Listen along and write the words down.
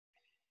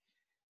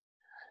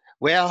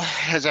Well,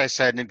 as I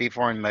said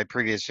before in my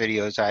previous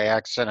videos, I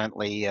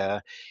accidentally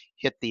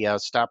hit the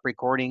stop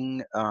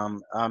recording.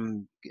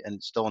 I'm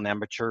still an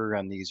amateur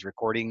on these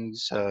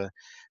recordings, so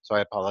I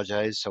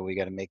apologize. So we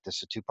got to make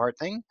this a two-part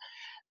thing.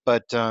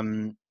 But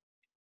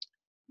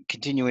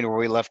continuing where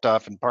we left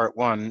off in part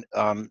one,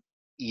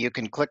 you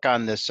can click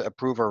on this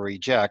approve or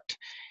reject.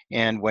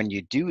 And when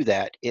you do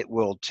that, it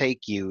will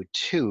take you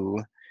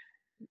to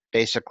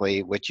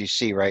basically what you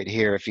see right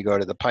here. If you go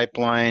to the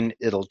pipeline,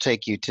 it'll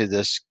take you to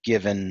this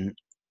given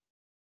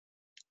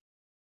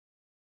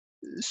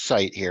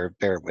site here.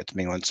 Bear with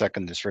me 1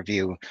 second, this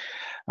review.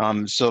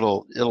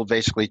 So it'll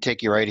basically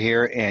take you right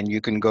here, and you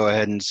can go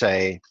ahead and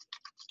say,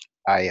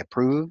 I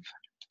approve.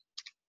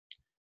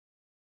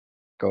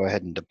 Go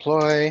ahead and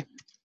deploy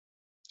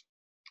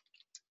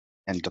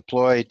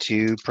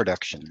to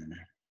production.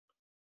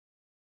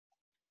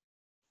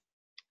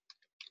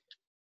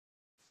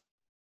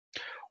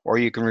 Or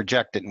you can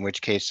reject it, in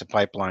which case the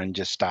pipeline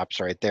just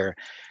stops right there.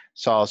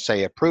 So I'll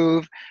say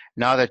approve.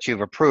 Now that you've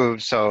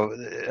approved, so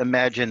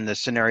imagine the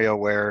scenario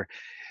where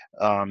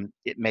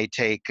it may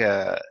take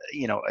a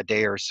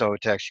day or so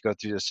to actually go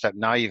through this step.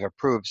 Now you've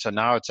approved, so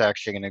now it's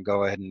actually going to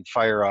go ahead and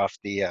fire off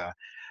the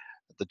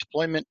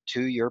deployment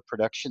to your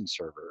production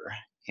server.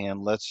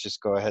 And let's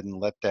just go ahead and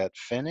let that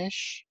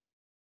finish.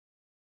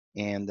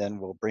 And then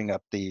we'll bring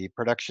up the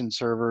production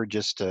server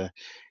just to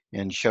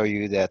and show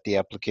you that the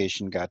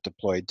application got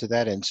deployed to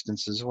that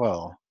instance as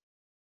well.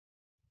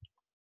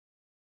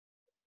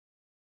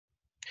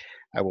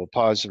 I will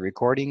pause the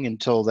recording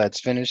until that's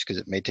finished because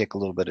it may take a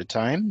little bit of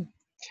time.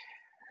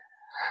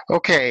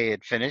 Okay,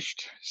 it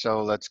finished.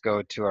 So let's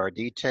go to our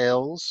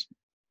details.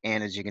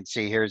 And as you can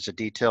see, here's the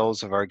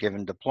details of our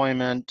given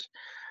deployment,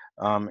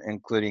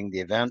 including the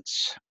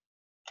events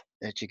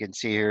that you can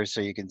see here. So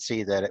you can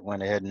see that it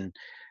went ahead and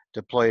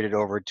deployed it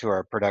over to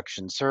our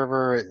production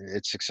server.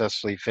 It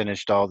successfully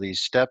finished all these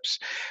steps.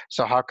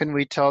 So how can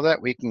we tell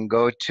that? We can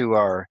go to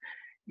our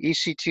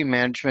EC2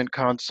 management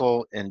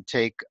console and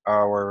take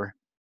our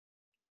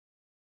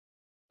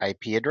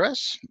IP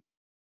address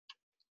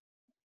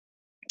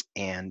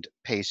and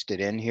paste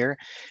it in here.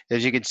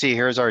 As you can see,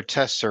 here's our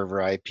test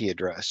server IP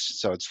address.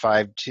 So it's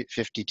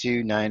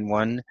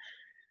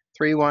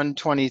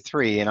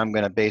 552.91.3123, and I'm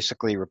going to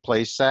basically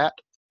replace that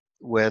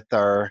with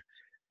our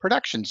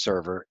production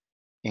server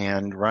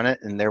and run it,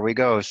 and there we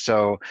go.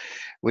 So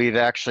we've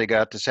actually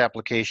got this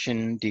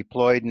application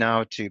deployed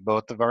now to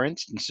both of our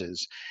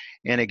instances.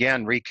 And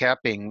again,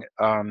 recapping,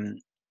 our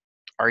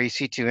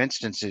EC2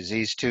 instances,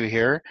 these two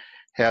here,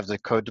 have the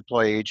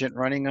CodeDeploy agent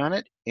running on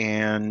it,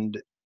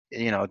 and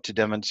to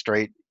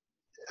demonstrate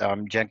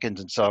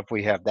Jenkins and stuff,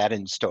 we have that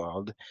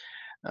installed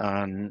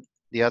on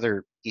the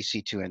other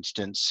EC2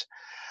 instance.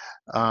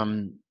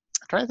 I'm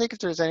trying to think if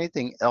there's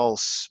anything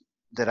else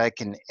that I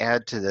can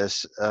add to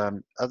this,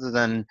 other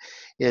than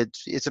it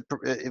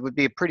would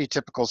be a pretty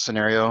typical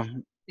scenario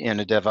in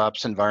a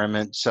DevOps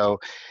environment. So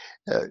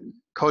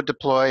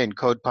CodeDeploy and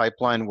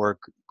CodePipeline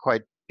work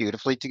quite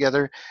beautifully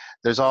together.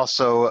 There's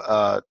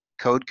also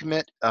code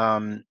commit.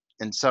 And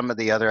some of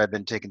the other, I've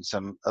been taking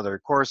some other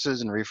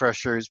courses and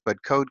refreshers,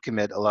 but code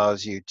commit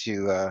allows you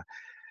to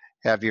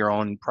have your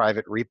own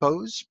private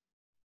repos.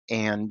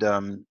 And,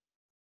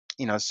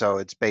 so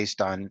it's based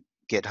on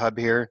GitHub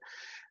here.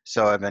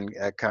 So I've been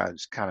kind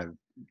of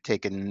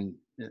taking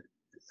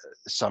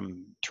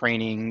some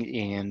training,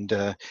 and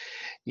I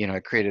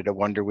created a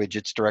Wonder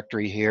Widgets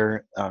directory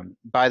here.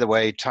 By the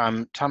way,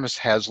 Thomas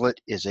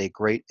Hazlitt is a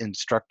great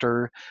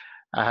instructor.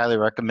 I highly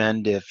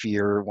recommend, if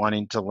you're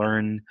wanting to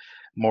learn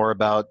more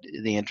about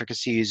the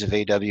intricacies of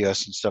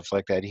AWS and stuff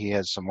like that. He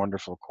has some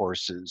wonderful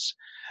courses.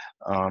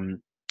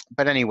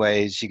 But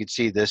anyways, you can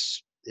see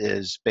this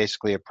is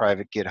basically a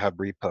private GitHub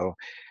repo.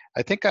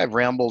 I think I've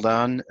rambled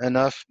on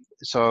enough,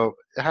 so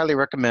I highly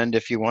recommend,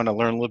 if you want to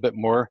learn a little bit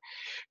more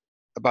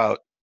about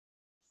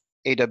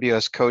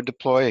AWS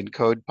CodeDeploy and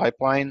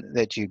CodePipeline,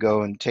 that you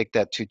go and take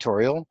that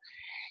tutorial,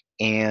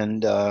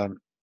 and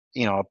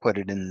I'll put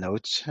it in the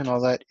notes and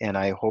all that, and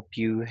I hope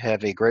you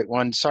have a great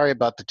one. Sorry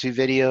about the two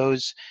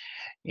videos,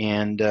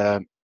 and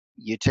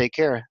you take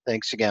care.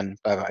 Thanks again.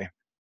 Bye-bye.